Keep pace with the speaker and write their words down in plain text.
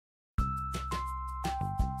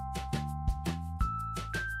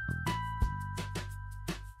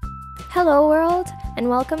Hello world, and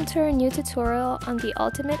welcome to our new tutorial on the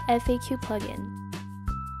Ultimate FAQ plugin.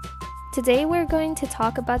 Today we're going to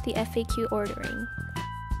talk about the FAQ ordering.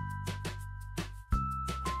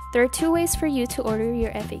 There are two ways for you to order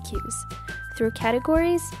your FAQs, through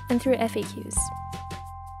categories and through FAQs.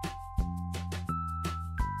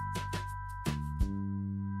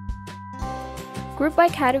 Group by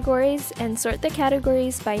categories and sort the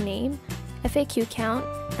categories by name, FAQ count,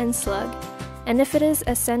 and slug, and if it is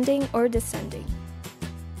ascending or descending.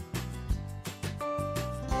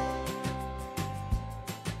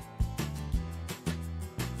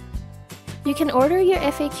 You can order your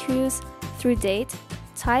FAQs through date,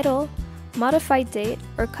 title, modified date,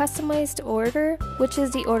 or customized order, which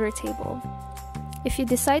is the order table. If you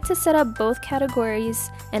decide to set up both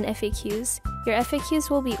categories and FAQs, your FAQs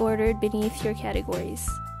will be ordered beneath your categories.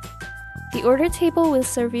 The order table will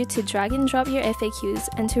serve you to drag and drop your FAQs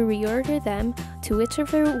and to reorder them to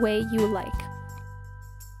whichever way you like.